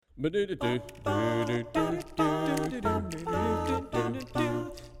Hey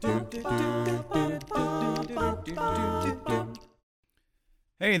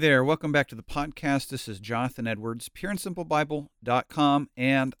there, welcome back to the podcast. This is Jonathan Edwards, pureandsimplebible.com,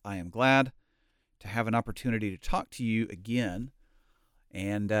 and I am glad to have an opportunity to talk to you again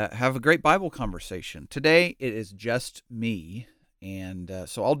and have a great Bible conversation. Today, it is just me, and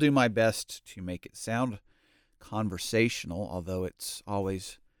so I'll do my best to make it sound conversational, although it's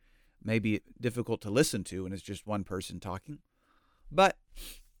always maybe difficult to listen to when it's just one person talking. But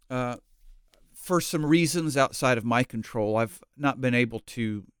for some reasons outside of my control, I've not been able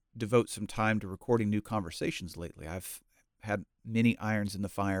to devote some time to recording new conversations lately. I've had many irons in the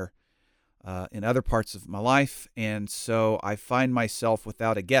fire in other parts of my life, and so I find myself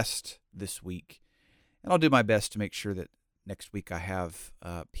without a guest this week. And I'll do my best to make sure that next week I have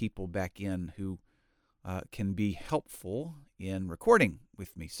people back in who can be helpful in recording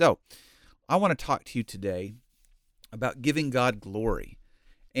with me. So I want to talk to you today about giving God glory.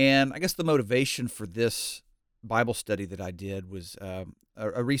 And I guess the motivation for this Bible study that I did was a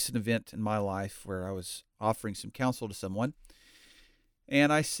recent event in my life where I was offering some counsel to someone.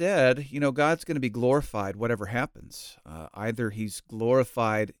 And I said, God's going to be glorified whatever happens. Either he's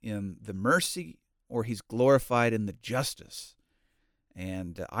glorified in the mercy or he's glorified in the justice.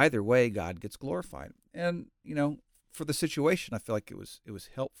 And either way, God gets glorified. And, for the situation, I feel like it was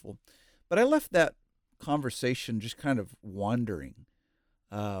helpful. But I left that conversation just kind of wondering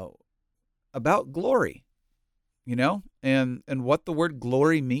about glory, and what the word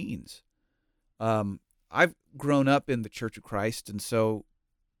glory means. I've grown up in the Church of Christ, and so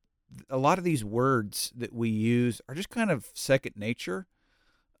a lot of these words that we use are just kind of second nature.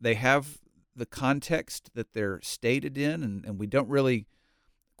 They have the context that they're stated in, and we don't really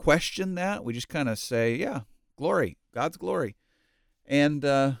question that. We just kind of say, yeah, glory, God's glory. And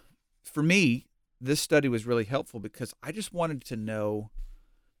for me, this study was really helpful because I just wanted to know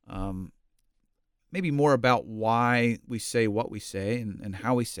maybe more about why we say what we say and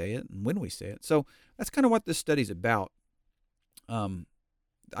how we say it and when we say it. So that's kind of what this study's about. I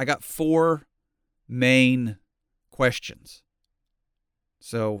got 4 main questions.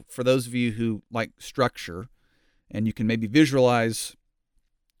 So for those of you who like structure and you can maybe visualize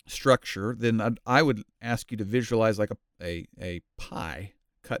structure, then I would ask you to visualize like a pie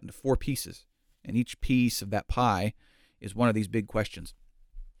cut into 4 pieces. And each piece of that pie is one of these big questions.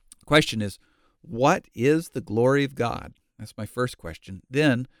 The question is, what is the glory of God? That's my first question.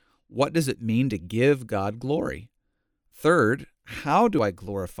 Then, what does it mean to give God glory? Third, how do I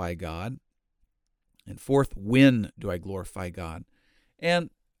glorify God? And fourth, when do I glorify God? And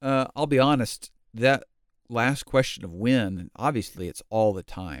I'll be honest, that last question of when, obviously it's all the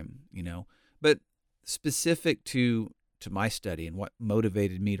time, but specific to my study and what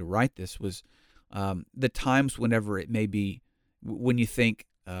motivated me to write this was the times whenever it may be, when you think,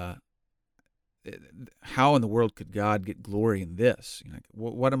 how in the world could God get glory in this?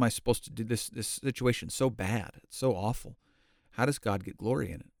 What am I supposed to do? This situation is so bad. It's so awful. How does God get glory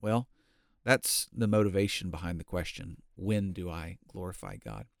in it? Well, that's the motivation behind the question, when do I glorify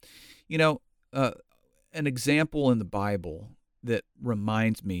God? An example in the Bible that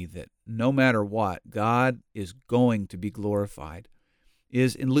reminds me that no matter what, God is going to be glorified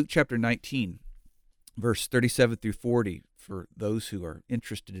is in Luke chapter 19, verse 37 through 40, for those who are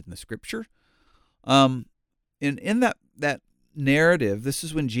interested in the scripture. In that narrative, this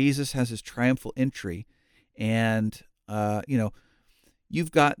is when Jesus has his triumphal entry, and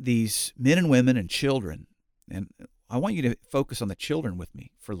you've got these men and women and children, and I want you to focus on the children with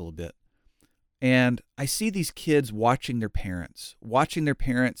me for a little bit. And I see these kids watching their parents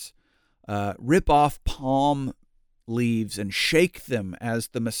rip off palm leaves and shake them as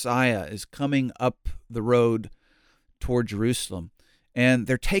the Messiah is coming up the road toward Jerusalem. And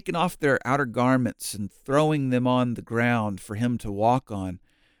they're taking off their outer garments and throwing them on the ground for him to walk on.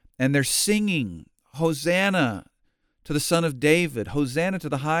 And they're singing, Hosanna to the Son of David, Hosanna to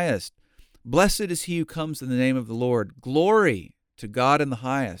the highest. Blessed is he who comes in the name of the Lord. Glory to God in the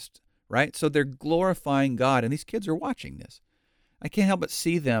highest, right? So they're glorifying God, and these kids are watching this. I can't help but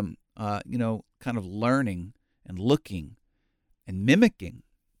see them, kind of learning and looking and mimicking.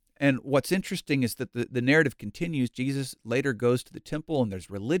 And what's interesting is that the narrative continues. Jesus later goes to the temple, and there's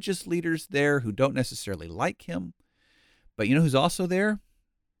religious leaders there who don't necessarily like him. But you know who's also there?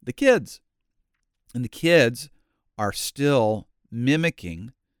 The kids. And the kids are still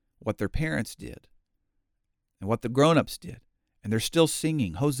mimicking what their parents did and what the grown-ups did. And they're still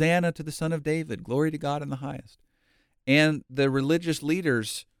singing, Hosanna to the Son of David, glory to God in the highest. And the religious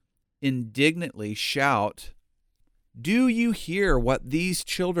leaders indignantly shout, Do you hear what these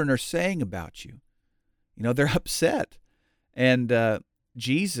children are saying about you? They're upset. And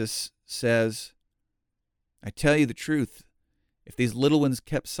Jesus says, I tell you the truth, if these little ones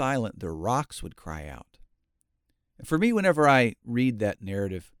kept silent, the rocks would cry out. And for me, whenever I read that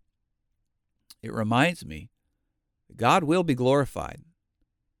narrative, it reminds me that God will be glorified.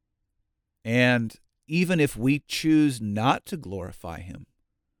 And even if we choose not to glorify him,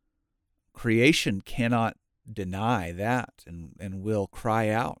 creation cannot deny that and will cry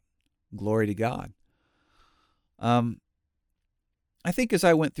out, glory to God. I think as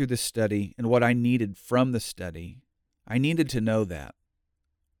I went through this study and what I needed from the study, I needed to know that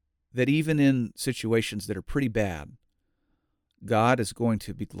even in situations that are pretty bad, God is going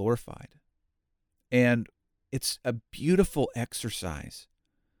to be glorified. And it's a beautiful exercise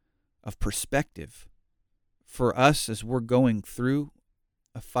of perspective for us as we're going through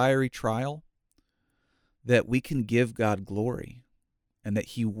a fiery trial, that we can give God glory and that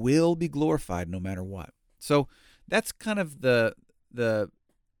he will be glorified no matter what. So that's kind of the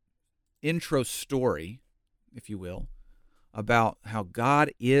intro story, if you will, about how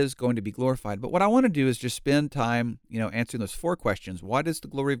God is going to be glorified. But what I want to do is just spend time, answering those 4 questions. What is the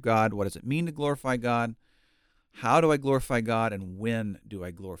glory of God? What does it mean to glorify God? How do I glorify God? And when do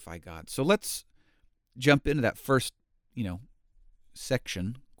I glorify God? So let's jump into that first,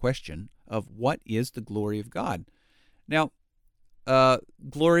 question of what is the glory of God? Now,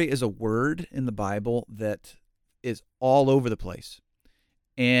 glory is a word in the Bible that is all over the place.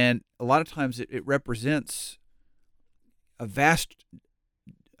 And a lot of times it represents a vast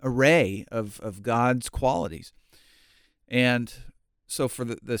array of God's qualities. And so for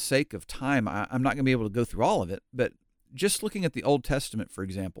the sake of time, I'm not going to be able to go through all of it, but just looking at the Old Testament, for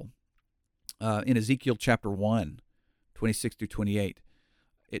example, in Ezekiel chapter 1, 26 through 28,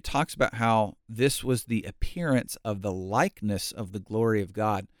 it talks about how this was the appearance of the likeness of the glory of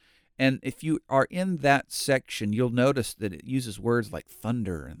God. And if you are in that section, you'll notice that it uses words like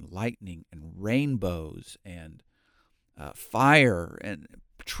thunder and lightning and rainbows and fire, and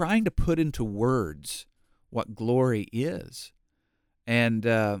trying to put into words what glory is. And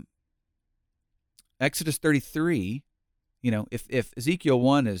Exodus 33, if Ezekiel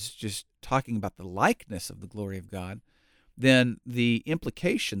 1 is just talking about the likeness of the glory of God, then the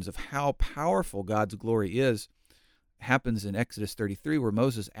implications of how powerful God's glory is happens in Exodus 33, where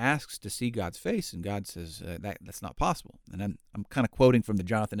Moses asks to see God's face, and God says that's not possible. And I'm kind of quoting from the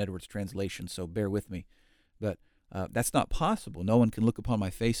Jonathan Edwards translation, so bear with me. But that's not possible. No one can look upon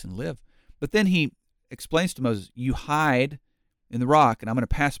my face and live. But then he explains to Moses, you hide in the rock, and I'm going to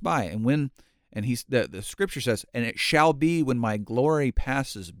pass by. And the scripture says, and it shall be when my glory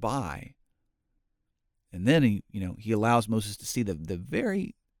passes by. And then he allows Moses to see the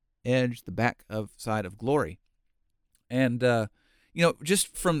very edge, the back side of glory. And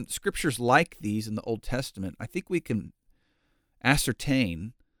just from scriptures like these in the Old Testament, I think we can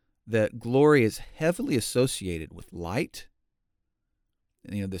ascertain that glory is heavily associated with light.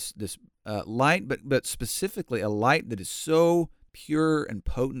 This light, but specifically a light that is so pure and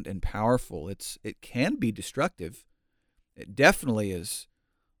potent and powerful. It can be destructive. It definitely is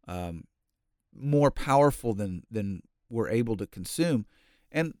more powerful than we're able to consume.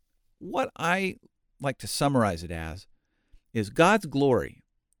 And what I like to summarize it as is God's glory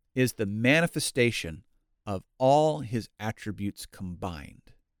is the manifestation of all his attributes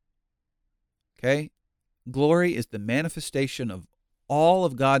combined. Okay? Glory is the manifestation of all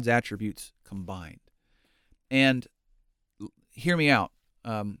of God's attributes combined. And hear me out.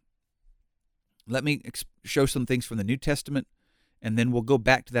 Let me show some things from the New Testament, and then we'll go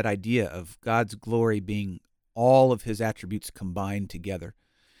back to that idea of God's glory being all of his attributes combined together.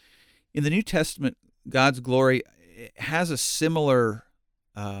 In the New Testament, God's glory has a similar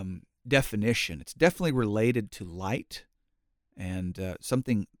definition. It's definitely related to light and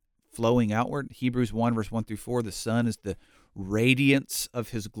something flowing outward. Hebrews 1, verse 1 through 4, the sun is the radiance of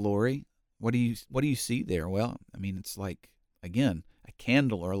his glory. What do you see there? Well, it's like, again, a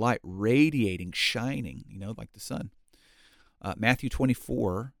candle or a light radiating, shining, like the sun. Matthew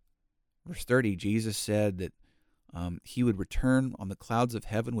 24, verse 30, Jesus said that he would return on the clouds of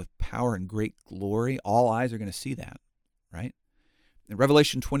heaven with power and great glory. All eyes are going to see that, right? In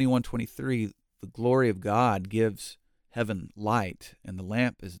Revelation 21:23, the glory of God gives heaven light, and the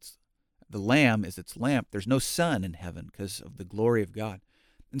Lamb is its lamp. There's no sun in heaven because of the glory of God.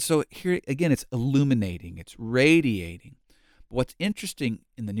 And so here, again, it's illuminating, it's radiating. But what's interesting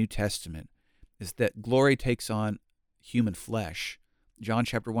in the New Testament is that glory takes on human flesh. John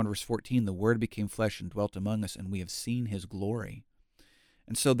chapter 1, verse 14, the Word became flesh and dwelt among us, and we have seen his glory.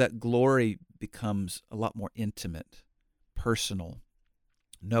 And so that glory becomes a lot more intimate, personal,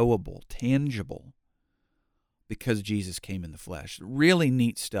 knowable, tangible, because Jesus came in the flesh. Really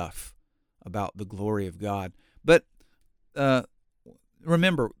neat stuff about the glory of God. But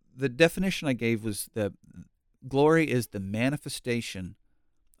remember, the definition I gave was the glory is the manifestation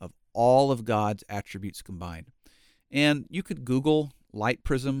of all of God's attributes combined. And you could Google light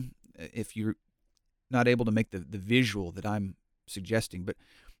prism if you're not able to make the visual that I'm suggesting. But,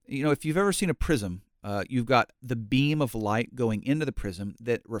 if you've ever seen a prism, you've got the beam of light going into the prism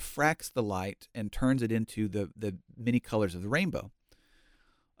that refracts the light and turns it into the many colors of the rainbow.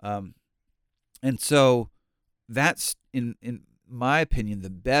 And so that's, in my opinion, the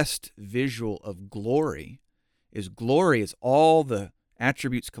best visual of glory is all the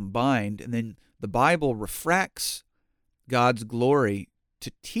attributes combined, and then the Bible refracts God's glory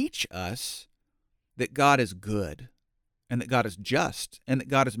to teach us that God is good, and that God is just, and that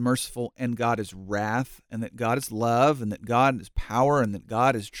God is merciful, and God is wrath, and that God is love, and that God is power, and that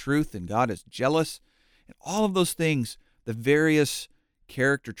God is truth, and God is jealous. And all of those things, the various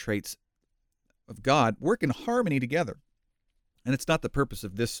character traits of God, work in harmony together. And it's not the purpose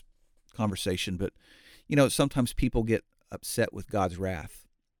of this conversation, but, sometimes people get upset with God's wrath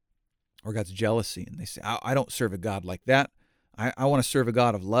or God's jealousy, and they say, I don't serve a God like that. I want to serve a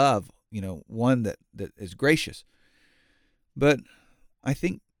God of love, one that is gracious. But I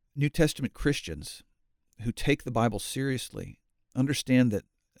think New Testament Christians who take the Bible seriously understand that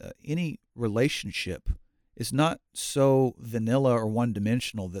any relationship is not so vanilla or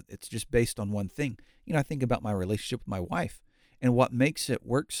one-dimensional that it's just based on one thing. I think about my relationship with my wife, and what makes it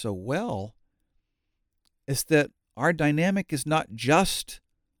work so well is that our dynamic is not just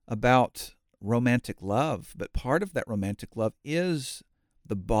about romantic love, but part of that romantic love is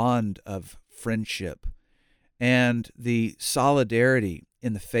the bond of friendship and the solidarity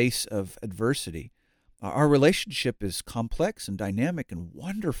in the face of adversity. Our relationship is complex and dynamic and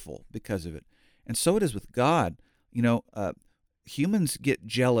wonderful because of it. And so it is with God. Humans get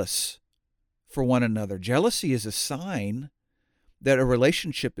jealous for one another. Jealousy is a sign that a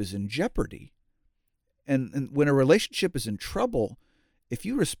relationship is in jeopardy. And when a relationship is in trouble, if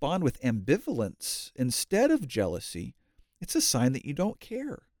you respond with ambivalence instead of jealousy, it's a sign that you don't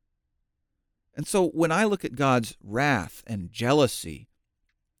care. And so when I look at God's wrath and jealousy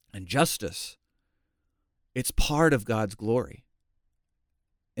and justice, it's part of God's glory.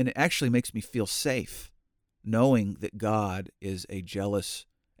 And it actually makes me feel safe knowing that God is a jealous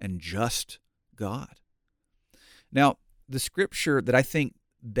and just God. Now, the scripture that I think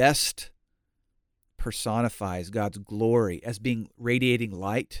best personifies God's glory as being radiating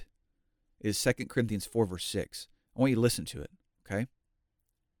light is 2 Corinthians 4, verse 6. I want you to listen to it, okay?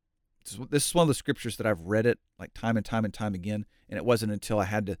 This is one of the scriptures that I've read it like time and time and time again, and it wasn't until I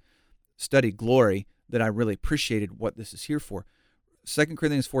had to study glory that I really appreciated what this is here for. 2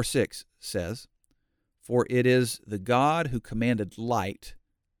 Corinthians 4, 6 says, "For it is the God who commanded light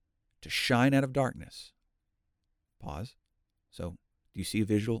to shine out of darkness." Pause. So, do you see a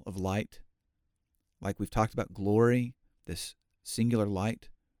visual of light? Like we've talked about glory, this singular light,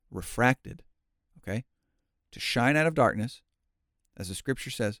 refracted, okay? To shine out of darkness, as the scripture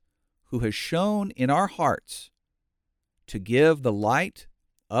says, who has shone in our hearts to give the light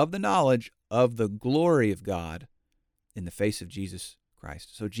of the knowledge of the glory of God in the face of Jesus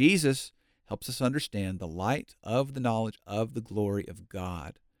Christ. So Jesus helps us understand the light of the knowledge of the glory of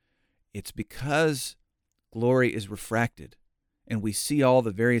God. It's because glory is refracted and we see all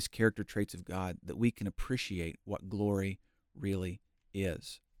the various character traits of God that we can appreciate what glory really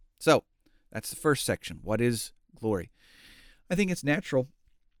is. So that's the first section. What is glory? I think it's natural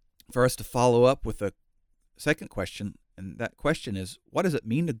for us to follow up with a second question, and that question is, what does it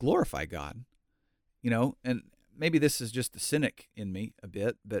mean to glorify God? And maybe this is just the cynic in me a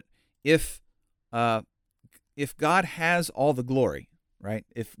bit, but if God has all the glory, right?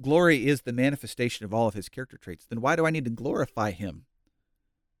 If glory is the manifestation of all of his character traits, then why do I need to glorify him?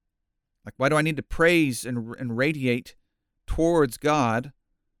 Like, why do I need to praise and radiate towards God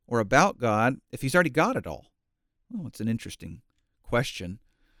or about God if he's already got it all? Well, it's an interesting question.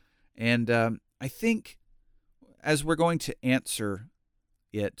 And I think as we're going to answer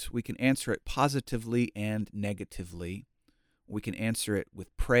it, we can answer it positively and negatively. We can answer it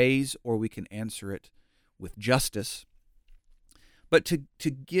with praise, or we can answer it with justice. But to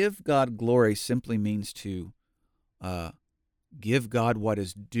give God glory simply means to give God what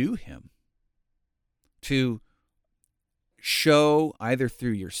is due him, to show either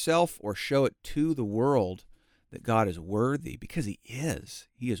through yourself or show it to the world that God is worthy, because he is.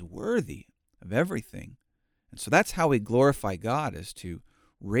 He is worthy of everything. And so that's how we glorify God, is to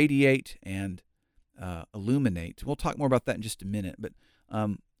radiate and illuminate. We'll talk more about that in just a minute, but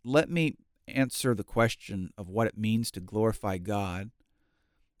let me answer the question of what it means to glorify God,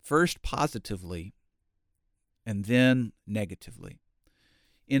 first positively and then negatively.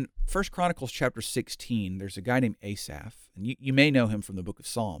 In 1 Chronicles chapter 16, there's a guy named Asaph, and you may know him from the book of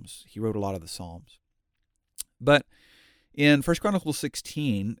Psalms. He wrote a lot of the Psalms. But in 1 Chronicles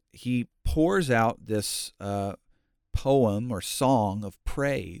 16, he pours out this poem or song of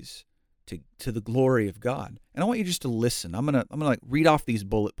praise to the glory of God. And I want you just to listen. I'm gonna like read off these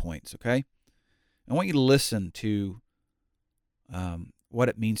bullet points, okay? I want you to listen to what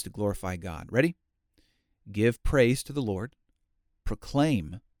it means to glorify God. Ready? Give praise to the Lord.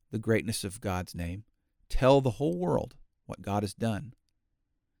 Proclaim the greatness of God's name. Tell the whole world what God has done.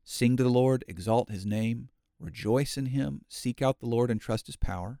 Sing to the Lord, exalt his name, rejoice in him, seek out the Lord and trust his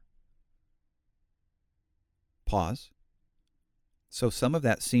power. Pause. So some of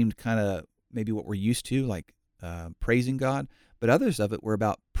that seemed kind of maybe what we're used to, like praising God, but others of it were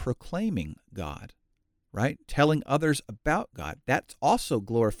about proclaiming God, right? Telling others about God. That's also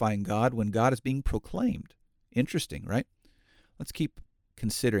glorifying God when God is being proclaimed. Interesting, right? Let's keep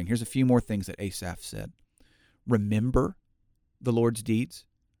considering. Here's a few more things that Asaph said. Remember the Lord's deeds.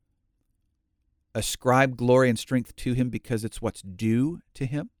 Ascribe glory and strength to him because it's what's due to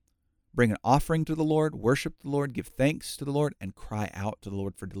him. Bring an offering to the Lord, worship the Lord, give thanks to the Lord, and cry out to the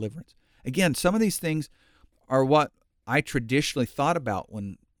Lord for deliverance. Again, some of these things are what I traditionally thought about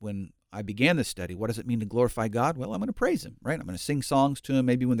when I began this study. What does it mean to glorify God? Well, I'm going to praise him, right? I'm going to sing songs to him.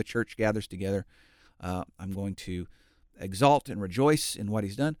 Maybe when the church gathers together, I'm going to exalt and rejoice in what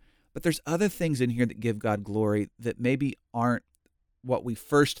he's done. But there's other things in here that give God glory that maybe aren't what we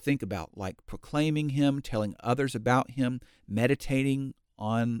first think about, like proclaiming him, telling others about him, meditating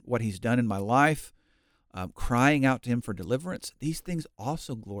on what he's done in my life, crying out to him for deliverance. These things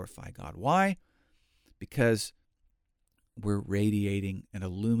also glorify God. Why? Because we're radiating and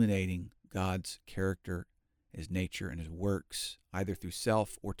illuminating God's character, his nature, and his works, either through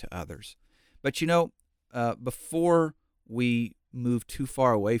self or to others. But before we move too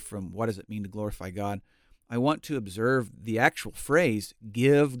far away from what does it mean to glorify God, I want to observe the actual phrase,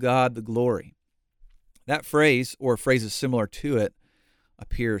 give God the glory. That phrase, or phrases similar to it,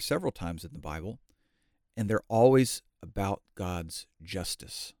 appear several times in the Bible, and they're always about God's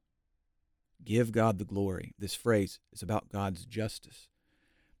justice. Give God the glory. This phrase is about God's justice.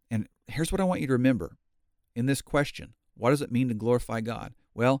 And here's what I want you to remember in this question. What does it mean to glorify God?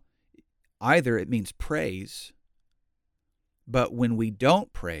 Well, either it means praise, but when we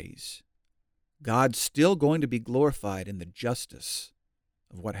don't praise, God's still going to be glorified in the justice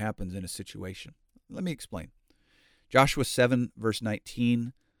of what happens in a situation. Let me explain. Joshua 7, verse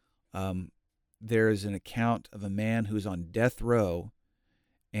 19, there is an account of a man who's on death row,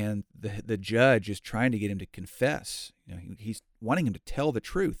 and the judge is trying to get him to confess. He's wanting him to tell the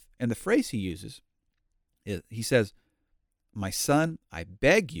truth. And the phrase he uses is, he says, "My son, I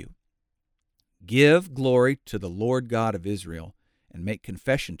beg you, give glory to the Lord God of Israel and make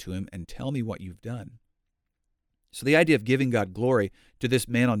confession to him and tell me what you've done." So the idea of giving God glory to this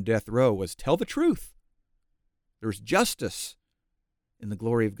man on death row was tell the truth. There's justice in the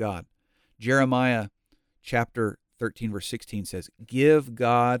glory of God. Jeremiah chapter 13, verse 16 says, give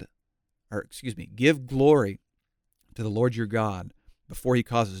glory to the Lord your God before he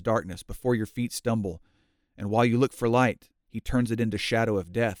causes darkness, before your feet stumble. And while you look for light, he turns it into shadow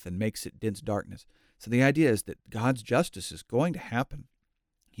of death and makes it dense darkness. So the idea is that God's justice is going to happen.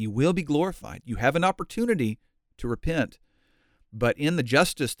 He will be glorified. You have an opportunity to repent, but in the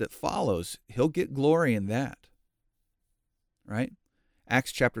justice that follows, he'll get glory in that. Right?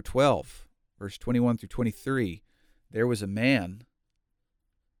 Acts chapter 12, verse 21 through 23, there was a man,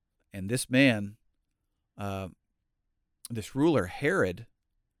 and this man, this ruler, Herod,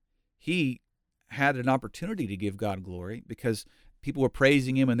 he had an opportunity to give God glory because people were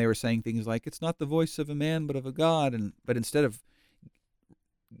praising him and they were saying things like, it's not the voice of a man but of a God. But instead of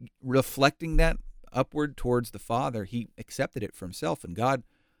reflecting that upward towards the Father, he accepted it for himself, and God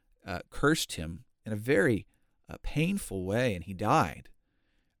cursed him in a very painful way, and he died.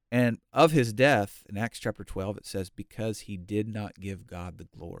 And of his death, in Acts chapter 12, it says, because he did not give God the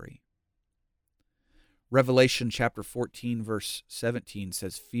glory. Revelation chapter 14, verse 17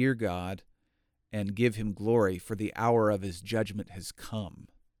 says, fear God and give him glory, for the hour of his judgment has come.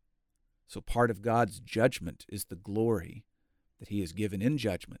 So part of God's judgment is the glory that he has given in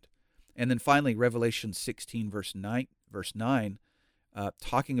judgment. And then finally, Revelation 16, verse 9,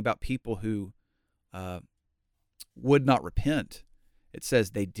 talking about people who would not repent. It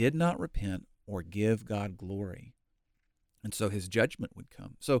says they did not repent or give God glory. And so his judgment would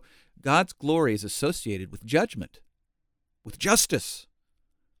come. So God's glory is associated with judgment, with justice.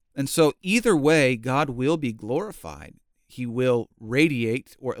 And so either way, God will be glorified. He will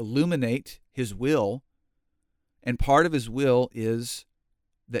radiate or illuminate his will, and part of his will is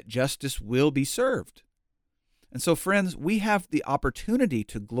that justice will be served. And so, friends, we have the opportunity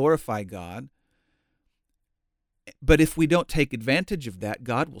to glorify God, but if we don't take advantage of that,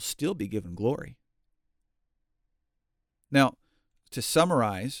 God will still be given glory. Now, to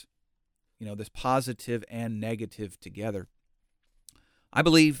summarize, this positive and negative together, I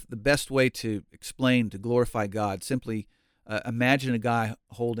believe the best way to explain to glorify God, simply imagine a guy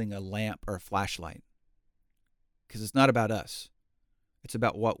holding a lamp or a flashlight, because it's not about us. It's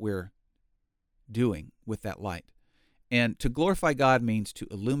about what we're doing with that light. And to glorify God means to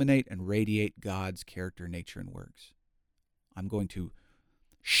illuminate and radiate God's character, nature, and works. I'm going to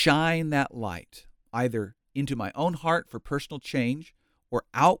shine that light either into my own heart for personal change or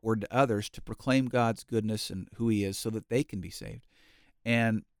outward to others to proclaim God's goodness and who he is so that they can be saved.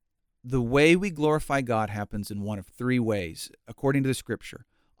 And the way we glorify God happens in one of three ways, according to the Scripture.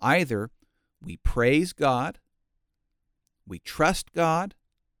 Either we praise God, we trust God,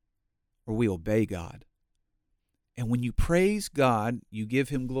 or we obey God. And when you praise God, you give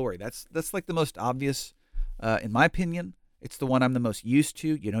him glory. That's like the most obvious, in my opinion. It's the one I'm the most used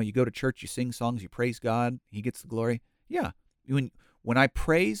to. You go to church, you sing songs, you praise God, he gets the glory. Yeah, when I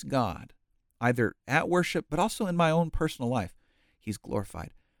praise God, either at worship, but also in my own personal life, he's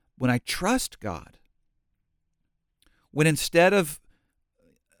glorified. When I trust God, when instead of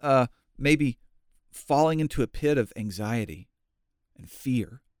maybe falling into a pit of anxiety and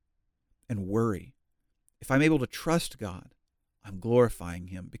fear and worry, if I'm able to trust God, I'm glorifying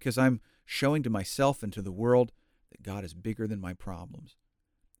him because I'm showing to myself and to the world that God is bigger than my problems.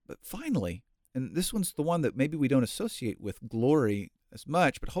 But finally, and this one's the one that maybe we don't associate with glory as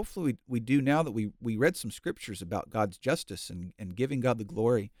much, but hopefully we do now that we read some scriptures about God's justice and giving God the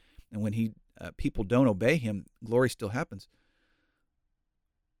glory. And when people don't obey him, glory still happens.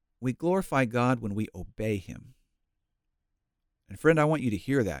 We glorify God when we obey him. And friend, I want you to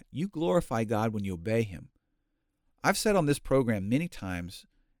hear that. You glorify God when you obey him. I've said on this program many times,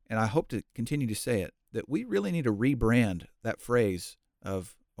 and I hope to continue to say it, that we really need to rebrand that phrase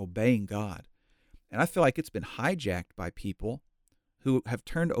of obeying God. And I feel like it's been hijacked by people who have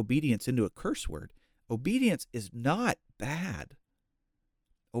turned obedience into a curse word. Obedience is not bad.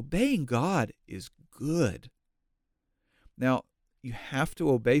 Obeying God is good. Now, you have to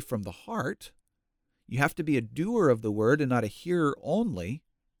obey from the heart. You have to be a doer of the word and not a hearer only,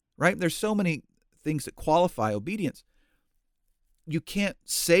 right? There's so many things that qualify obedience. You can't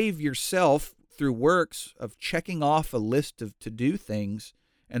save yourself through works of checking off a list of to-do things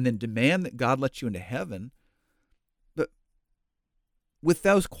and then demand that God let you into heaven. But with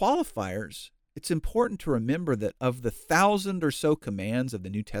those qualifiers, it's important to remember that of the 1,000 or so commands of the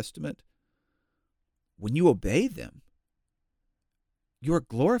New Testament, when you obey them, you are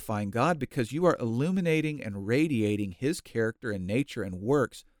glorifying God because you are illuminating and radiating his character and nature and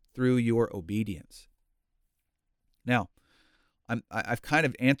works through your obedience. Now, I've kind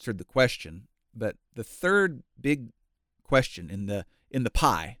of answered the question, but the third big question in the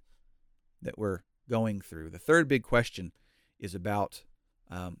pie that we're going through, the third big question is about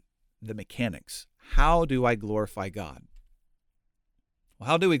the mechanics. How do I glorify God? Well,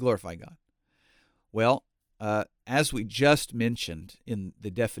 how do we glorify God? Well, as we just mentioned in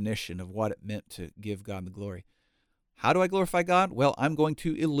the definition of what it meant to give God the glory, how do I glorify God? Well, I'm going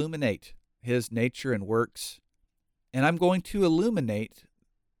to illuminate his nature and works, and I'm going to illuminate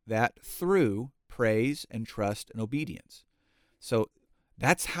that through praise and trust and obedience. So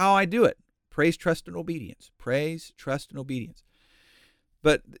that's how I do it. Praise, trust, and obedience. Praise, trust, and obedience.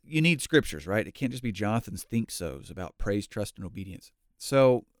 But you need scriptures, right? It can't just be Jonathan's think-sos about praise, trust, and obedience.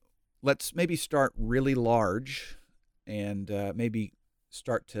 So let's maybe start really large and maybe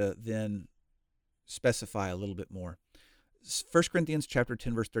start to then specify a little bit more. 1 Corinthians chapter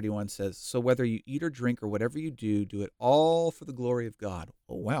 10, verse 31 says, "So whether you eat or drink or whatever you do, do it all for the glory of God."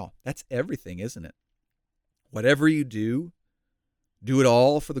 Oh, wow. That's everything, isn't it? Whatever you do it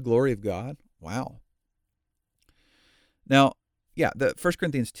all for the glory of God. Wow. Now, yeah, the 1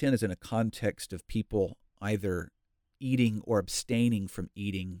 Corinthians 10 is in a context of people either eating or abstaining from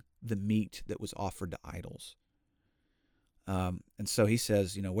eating the meat that was offered to idols. And so he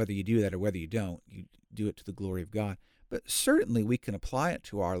says, whether you do that or whether you don't, you do it to the glory of God. But certainly we can apply it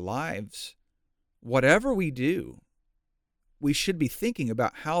to our lives. Whatever we do, we should be thinking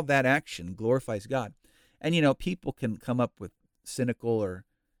about how that action glorifies God. And, people can come up with cynical or,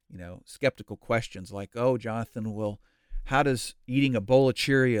 skeptical questions like, "Oh, Jonathan, well, How does eating a bowl of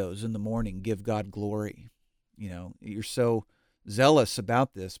Cheerios in the morning give God glory? You're so zealous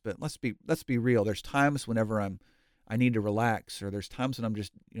about this, but let's be real. There's times whenever I need to relax, or there's times when I'm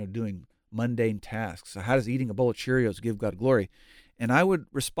just doing mundane tasks. So how does eating a bowl of Cheerios give God glory? And I would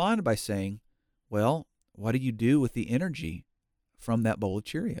respond by saying, well, what do you do with the energy from that bowl of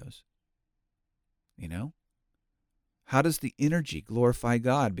Cheerios? How does the energy glorify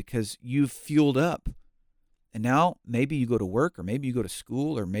God? Because you've fueled up. And now maybe you go to work, or maybe you go to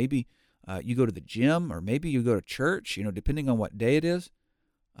school, or maybe you go to the gym, or maybe you go to church, depending on what day it is.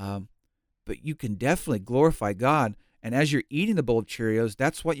 But you can definitely glorify God. And as you're eating the bowl of Cheerios,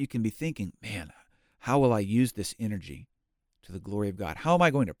 that's what you can be thinking, man, how will I use this energy to the glory of God? How am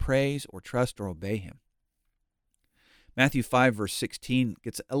I going to praise or trust or obey him? Matthew 5, verse 16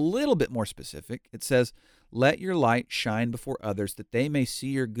 gets a little bit more specific. It says, let your light shine before others, that they may see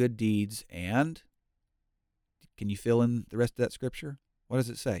your good deeds and... Can you fill in the rest of that scripture? What does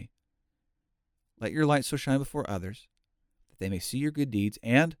it say? Let your light so shine before others that they may see your good deeds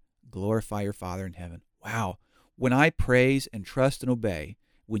and glorify your Father in heaven. Wow. When I praise and trust and obey,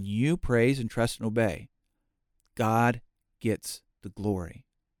 when you praise and trust and obey, God gets the glory.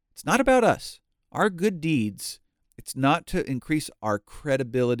 It's not about us. Our good deeds, it's not to increase our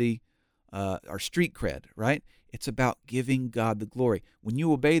credibility, our street cred, right? It's about giving God the glory. When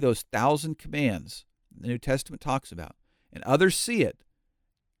you obey those 1,000 commands the New Testament talks about, and others see it,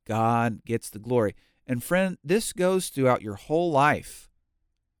 God gets the glory. And friend, this goes throughout your whole life.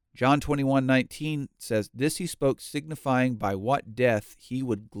 John 21:19 says, this he spoke, signifying by what death he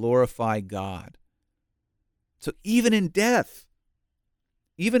would glorify God. So even in death,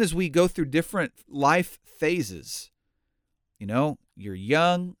 even as we go through different life phases, you're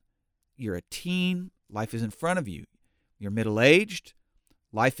young, you're a teen, life is in front of you. You're middle-aged,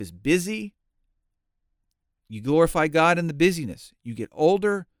 life is busy. You glorify God in the busyness. You get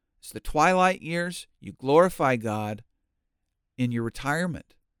older, it's the twilight years, you glorify God in your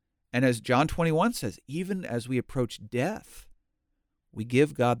retirement. And as John 21 says, even as we approach death, we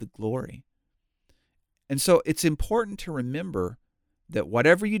give God the glory. And so it's important to remember that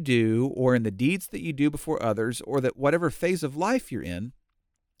whatever you do, or in the deeds that you do before others, or that whatever phase of life you're in,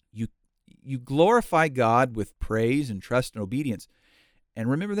 you glorify God with praise and trust and obedience. And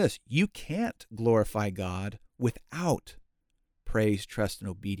remember this, you can't glorify God without praise, trust, and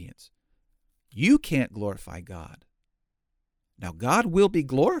obedience. You can't glorify God. Now, God will be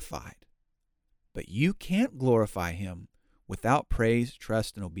glorified, but you can't glorify him without praise,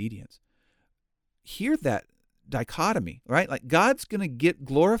 trust, and obedience. Hear that dichotomy, right? Like God's going to get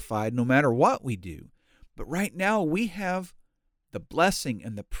glorified no matter what we do. But right now we have the blessing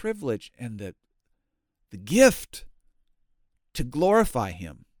and the privilege and the gift to glorify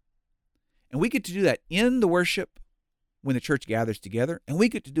him. And we get to do that in the worship when the church gathers together, and we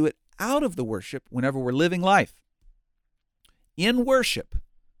get to do it out of the worship whenever we're living life. In worship,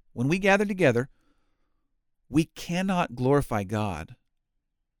 when we gather together, we cannot glorify God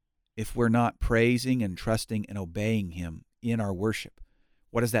if we're not praising and trusting and obeying him in our worship.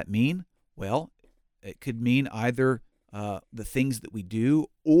 What does that mean? Well, it could mean either the things that we do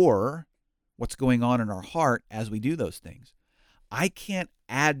or what's going on in our heart as we do those things. I can't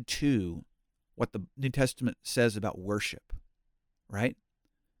add to what the New Testament says about worship, right?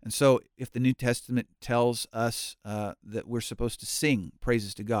 And so if the New Testament tells us that we're supposed to sing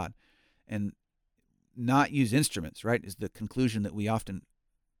praises to God and not use instruments, right, is the conclusion that we often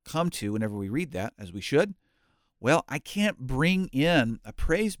come to whenever we read that, as we should. Well, I can't bring in a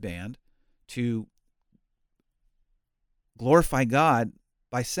praise band to glorify God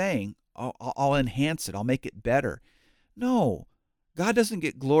by saying, I'll enhance it, I'll make it better. No, God doesn't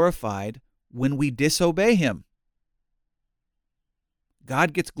get glorified when we disobey him.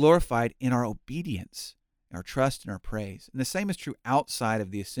 God gets glorified in our obedience, our trust, and our praise. And the same is true outside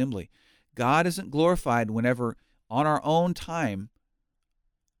of the assembly. God isn't glorified whenever, on our own time,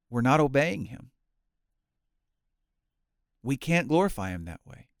 we're not obeying him. We can't glorify him that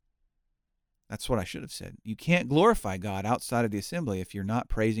way. That's what I should have said. You can't glorify God outside of the assembly if you're not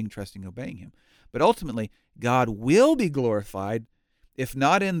praising, trusting, obeying him. But ultimately, God will be glorified, if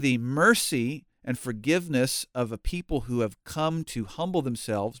not in the mercy and forgiveness of a people who have come to humble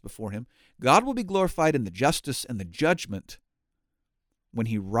themselves before him. God will be glorified in the justice and the judgment when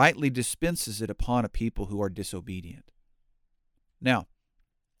he rightly dispenses it upon a people who are disobedient. Now,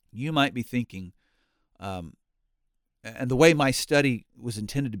 you might be thinking, and the way my study was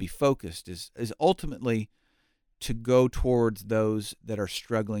intended to be focused is ultimately to go towards those that are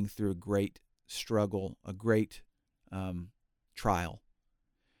struggling through a great struggle, a great trial.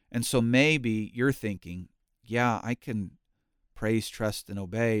 And so maybe you're thinking, yeah, I can praise, trust, and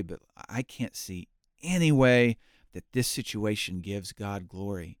obey, but I can't see any way that this situation gives God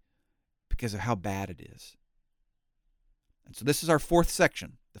glory because of how bad it is. And so this is our fourth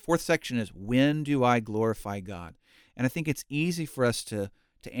section. The fourth section is, when do I glorify God? And I think it's easy for us to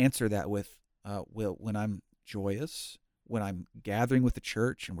answer that with, well, when I'm joyous, when I'm gathering with the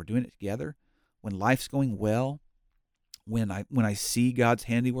church and we're doing it together, when life's going well, when I see God's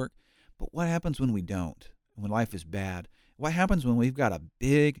handiwork. But what happens when we don't? When life is bad? What happens when we've got a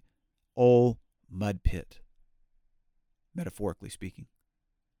big old mud pit, metaphorically speaking?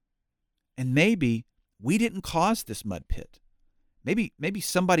 And maybe we didn't cause this mud pit. Maybe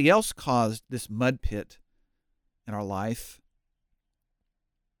somebody else caused this mud pit in our life.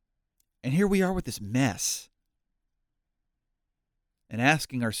 And here we are with this mess. And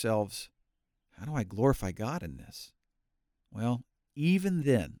asking ourselves, how do I glorify God in this? Well, even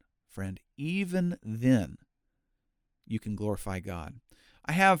then, friend, even then, you can glorify God.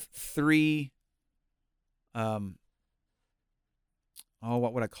 I have three, what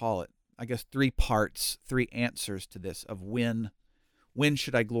would I call it? I guess 3 parts, 3 answers to this of when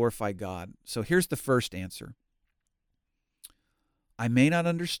should I glorify God? So here's the first answer. I may not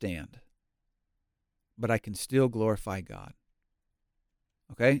understand, but I can still glorify God.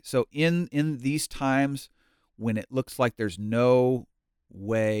 Okay? So in these times when it looks like there's no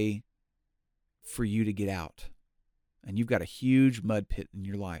way for you to get out, and you've got a huge mud pit in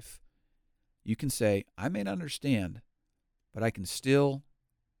your life, you can say, I may not understand, but I can still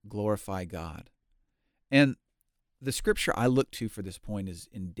glorify God. And the scripture I look to for this point is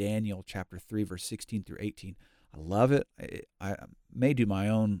in Daniel chapter 3, verse 16 through 18. I love it. I may do my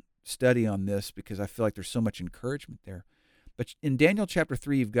own study on this because I feel like there's so much encouragement there. But in Daniel chapter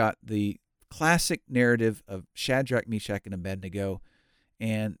 3, you've got the classic narrative of Shadrach, Meshach, and Abednego,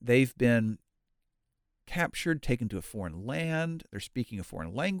 and they've been captured, taken to a foreign land. They're speaking a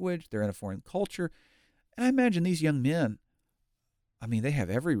foreign language. They're in a foreign culture. And I imagine these young men, I mean, they have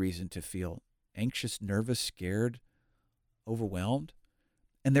every reason to feel anxious, nervous, scared, overwhelmed.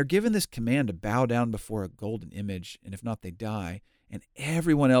 And they're given this command to bow down before a golden image, and if not, they die. And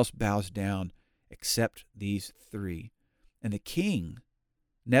everyone else bows down except these 3. And the king,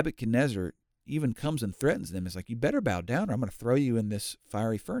 Nebuchadnezzar, even comes and threatens them. It's like, you better bow down or I'm going to throw you in this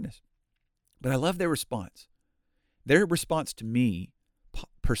fiery furnace. But I love their response. Their response to me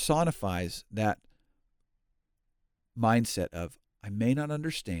personifies that mindset of, I may not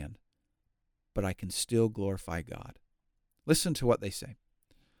understand, but I can still glorify God. Listen to what they say.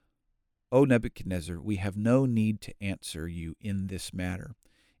 O Nebuchadnezzar, we have no need to answer you in this matter.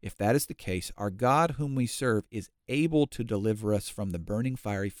 If that is the case, our God whom we serve is able to deliver us from the burning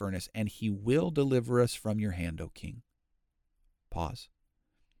fiery furnace, and he will deliver us from your hand, O king. Pause.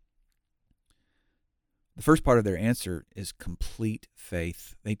 The first part of their answer is complete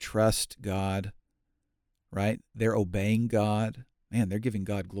faith. They trust God, right? They're obeying God. Man, they're giving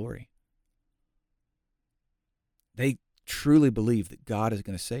God glory. They truly believe that God is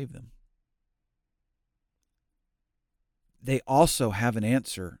going to save them. They also have an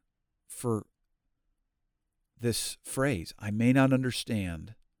answer for this phrase, I may not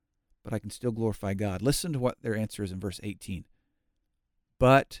understand, but I can still glorify God. Listen to what their answer is in verse 18.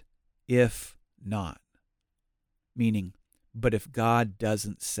 But if not, meaning, but if God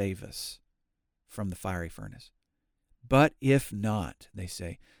doesn't save us from the fiery furnace. But if not, they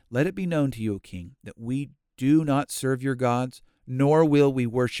say, let it be known to you, O king, that we do not serve your gods, nor will we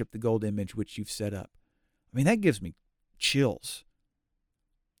worship the gold image which you've set up. I mean, that gives me chills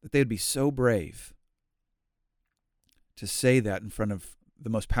that they would be so brave to say that in front of the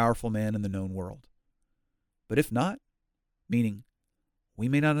most powerful man in the known world. But if not, meaning we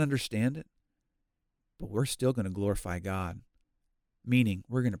may not understand it, but we're still going to glorify God, meaning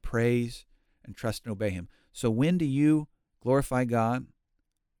we're going to praise and trust and obey him. So when do you glorify God?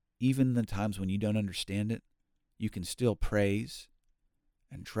 Even in the times when you don't understand it, you can still praise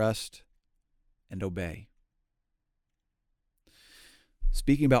and trust and obey.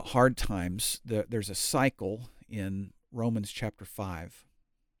 Speaking about hard times, there's a cycle in Romans chapter 5.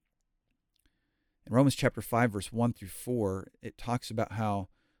 In Romans chapter 5, verse 1 through 4, it talks about how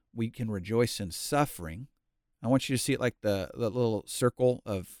we can rejoice in suffering. I want you to see it like the little circle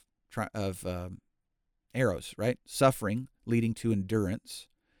of arrows, right? Suffering leading to endurance,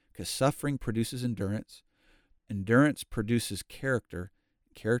 because suffering produces endurance. Endurance produces character.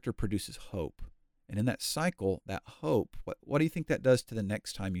 Character produces hope. And in that cycle, that hope, what do you think that does to the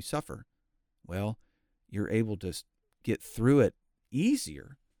next time you suffer? Well, you're able to get through it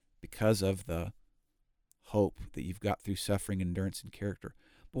easier because of the hope that you've got through suffering, endurance, and character.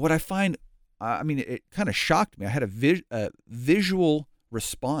 But what I find I mean, it kind of shocked me. I had a visual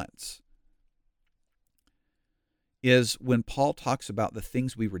response. Is when Paul talks about the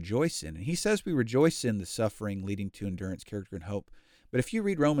things we rejoice in. And he says we rejoice in the suffering leading to endurance, character, and hope. But if you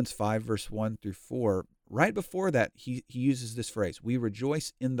read Romans 5, verse 1 through 4, right before that, he uses this phrase, we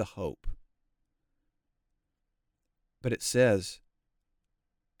rejoice in the hope. But it says,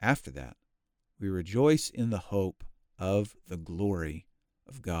 after that, we rejoice in the hope of the glory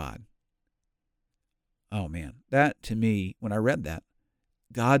of God. Oh man, that to me, when I read that,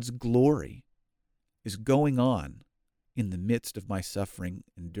 God's glory is going on in the midst of my suffering,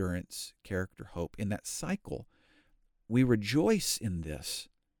 endurance, character, hope. In that cycle, we rejoice in this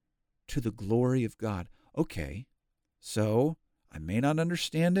to the glory of God. Okay, so I may not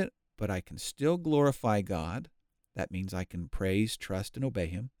understand it, but I can still glorify God. That means I can praise, trust, and obey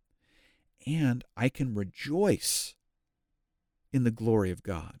Him. And I can rejoice in the glory of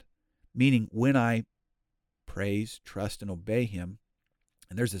God. Meaning when I praise, trust, and obey Him,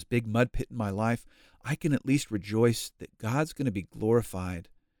 and there's this big mud pit in my life, I can at least rejoice that God's going to be glorified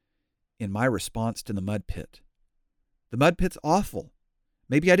in my response to the mud pit. The mud pit's awful.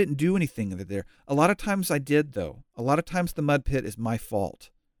 Maybe I didn't do anything there. A lot of times I did, though. A lot of times the mud pit is my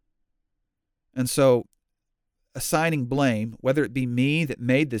fault. And so assigning blame, whether it be me that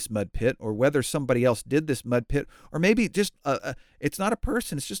made this mud pit or whether somebody else did this mud pit, or maybe just it's not a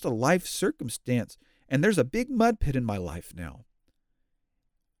person, it's just a life circumstance. And there's a big mud pit in my life now.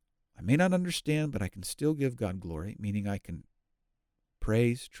 I may not understand, but I can still give God glory, meaning I can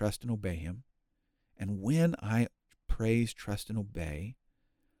praise, trust, and obey Him. And when I praise, trust, and obey,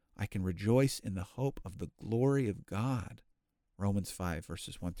 I can rejoice in the hope of the glory of God. Romans 5,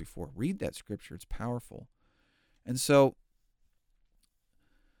 verses 1 through 4. Read that scripture. It's powerful. And so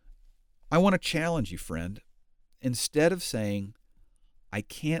I want to challenge you, friend. Instead of saying, I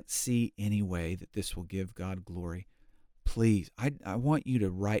can't see any way that this will give God glory, please, I want you to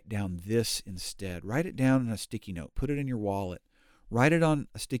write down this instead. Write it down on a sticky note. Put it in your wallet. Write it on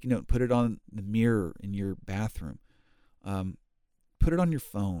a sticky note. Put it on the mirror in your bathroom. Put it on your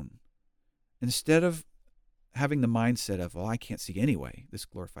phone. Instead of having the mindset of, well, I can't see anyway, this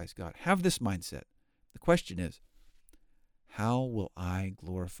glorifies God. Have this mindset. The question is, how will I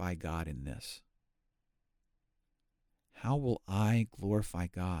glorify God in this? How will I glorify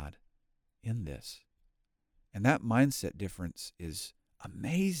God in this? And that mindset difference is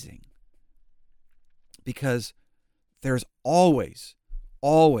amazing because there's always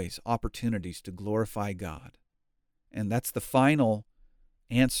opportunities to glorify God. And that's the final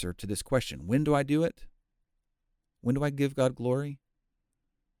answer to this question. When do I do it? When do I give God glory?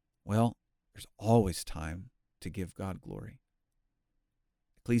 Well, there's always time to give God glory.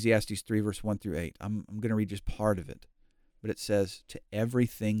 Ecclesiastes 3, verse 1 through 8. I'm going to read just part of it. But it says, to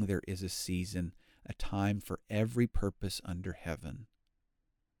everything there is a season, a time for every purpose under heaven.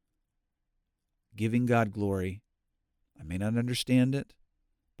 Giving God glory. I may not understand it,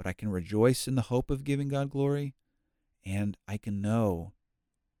 but I can rejoice in the hope of giving God glory. And I can know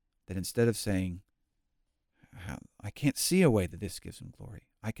that instead of saying, I can't see a way that this gives Him glory,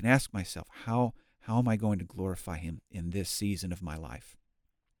 I can ask myself, how am I going to glorify Him in this season of my life?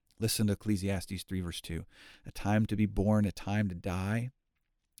 Listen to Ecclesiastes 3, verse 2. A time to be born, a time to die,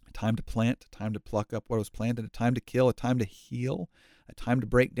 a time to plant, a time to pluck up what was planted, a time to kill, a time to heal, a time to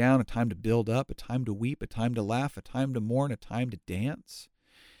break down, a time to build up, a time to weep, a time to laugh, a time to mourn, a time to dance.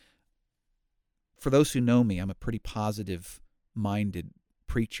 For those who know me, I'm a pretty positive-minded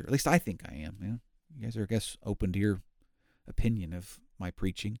preacher. At least I think I am. Yeah? You guys are, I guess, open to your opinion of my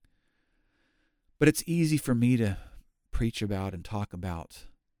preaching. But it's easy for me to preach about and talk about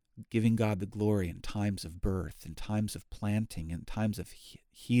giving God the glory in times of birth, in times of planting, in times of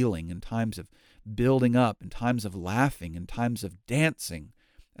healing, in times of building up, in times of laughing, in times of dancing,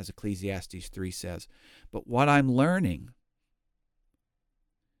 as Ecclesiastes 3 says. But what I'm learning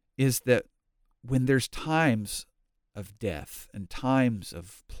is that when there's times of death and times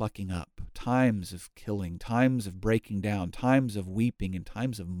of plucking up, times of killing, times of breaking down, times of weeping, and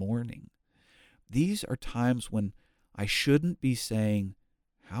times of mourning, these are times when I shouldn't be saying,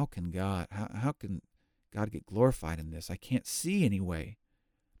 how can God get glorified in this? I can't see any way.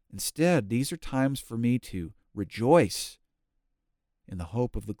 Instead, these are times for me to rejoice in the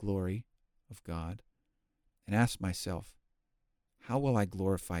hope of the glory of God and ask myself, how will I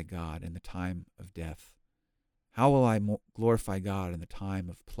glorify God in the time of death? How will I glorify God in the time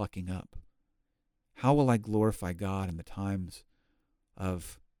of plucking up? How will I glorify God in the times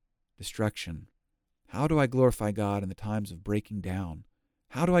of destruction? How do I glorify God in the times of breaking down?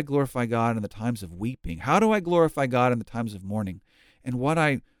 How do I glorify God in the times of weeping? How do I glorify God in the times of mourning? And what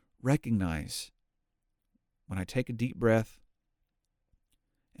I recognize when I take a deep breath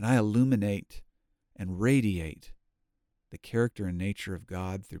and I illuminate and radiate the character and nature of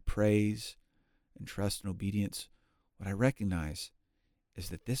God through praise and trust and obedience, what I recognize is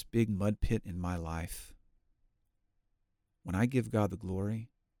that this big mud pit in my life, when I give God the glory,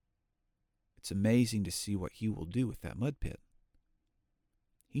 it's amazing to see what He will do with that mud pit.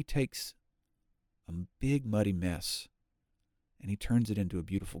 He takes a big muddy mess and He turns it into a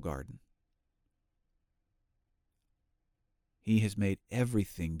beautiful garden. He has made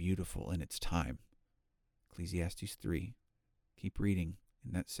everything beautiful in its time. Ecclesiastes 3. Keep reading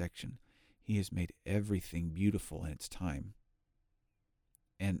in that section. He has made everything beautiful in its time.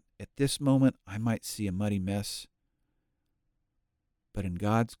 And at this moment, I might see a muddy mess, but in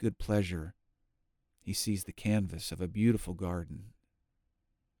God's good pleasure, He sees the canvas of a beautiful garden.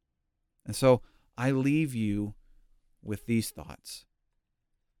 And so I leave you with these thoughts,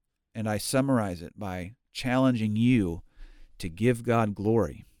 and I summarize it by challenging you to give God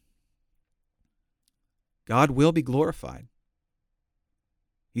glory. God will be glorified.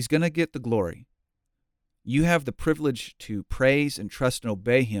 He's going to get the glory. You have the privilege to praise and trust and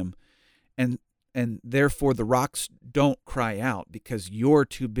obey Him, and therefore the rocks don't cry out because you're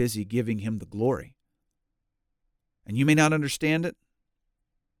too busy giving Him the glory. And you may not understand it,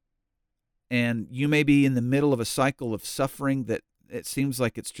 and you may be in the middle of a cycle of suffering that it seems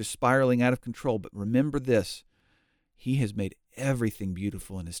like it's just spiraling out of control, but remember this: He has made everything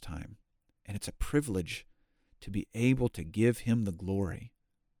beautiful in His time, and it's a privilege to be able to give Him the glory.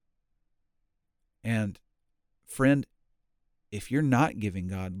 And friend, if you're not giving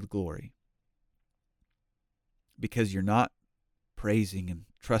God the glory because you're not praising and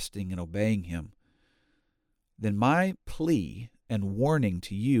trusting and obeying Him, then my plea and warning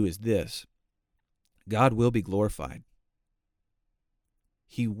to you is this: God will be glorified.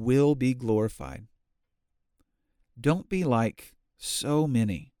 He will be glorified. Don't be like so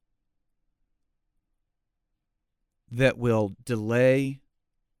many that will delay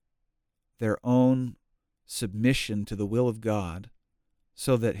their own submission to the will of God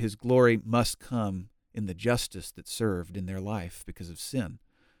so that His glory must come in the justice that's served in their life because of sin.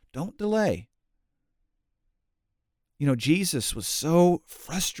 Don't delay. You know, Jesus was so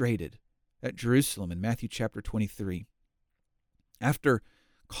frustrated at Jerusalem in Matthew chapter 23. After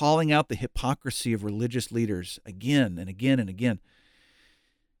calling out the hypocrisy of religious leaders again and again and again,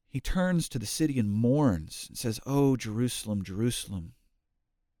 He turns to the city and mourns and says, "Oh, Jerusalem, Jerusalem."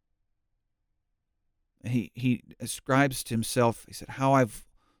 He ascribes to Himself, He said, "How I've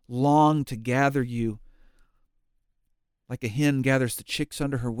longed to gather you like a hen gathers the chicks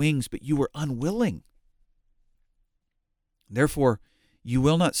under her wings, but you were unwilling. Therefore, you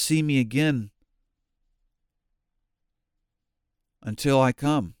will not see me again until I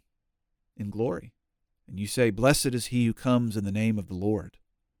come in glory." And you say, "Blessed is he who comes in the name of the Lord."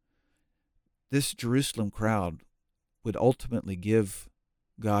 This Jerusalem crowd would ultimately give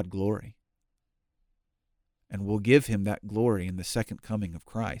God glory, and will give Him that glory in the second coming of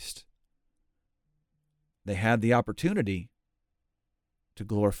Christ. They had the opportunity to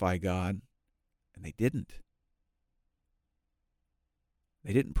glorify God, and they didn't.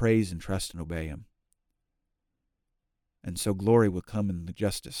 They didn't praise and trust and obey Him. And so glory will come in the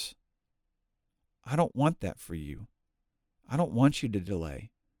justice. I don't want that for you. I don't want you to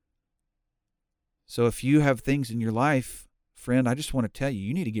delay. So if you have things in your life, friend, I just want to tell you,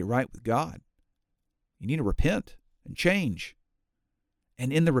 you need to get right with God. You need to repent and change.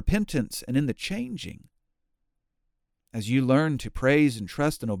 And in the repentance and in the changing, as you learn to praise and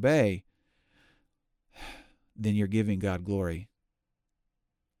trust and obey, then you're giving God glory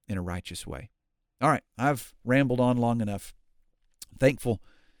in a righteous way. All right, I've rambled on long enough. I'm thankful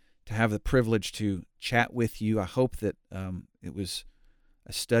to have the privilege to chat with you. I hope that it was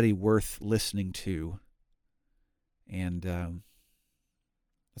a study worth listening to. And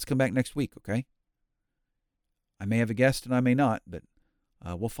let's come back next week, okay? I may have a guest and I may not, but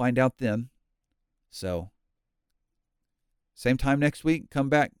we'll find out then. So, same time next week, come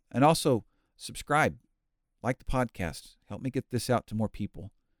back. And also, subscribe. Like the podcast. Help me get this out to more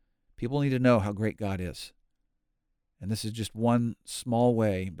people. People need to know how great God is. And this is just one small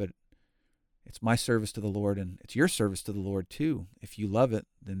way, but it's my service to the Lord, and it's your service to the Lord too. If you love it,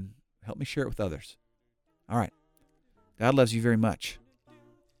 then help me share it with others. All right. God loves you very much.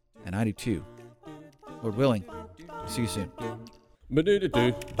 And I do too. Lord willing, see you soon.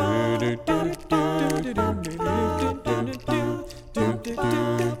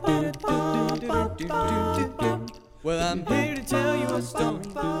 Well, I'm here to tell you a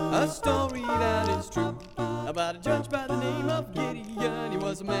story that is true, about a judge by the name of Gideon. He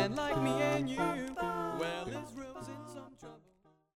was a man like me and you.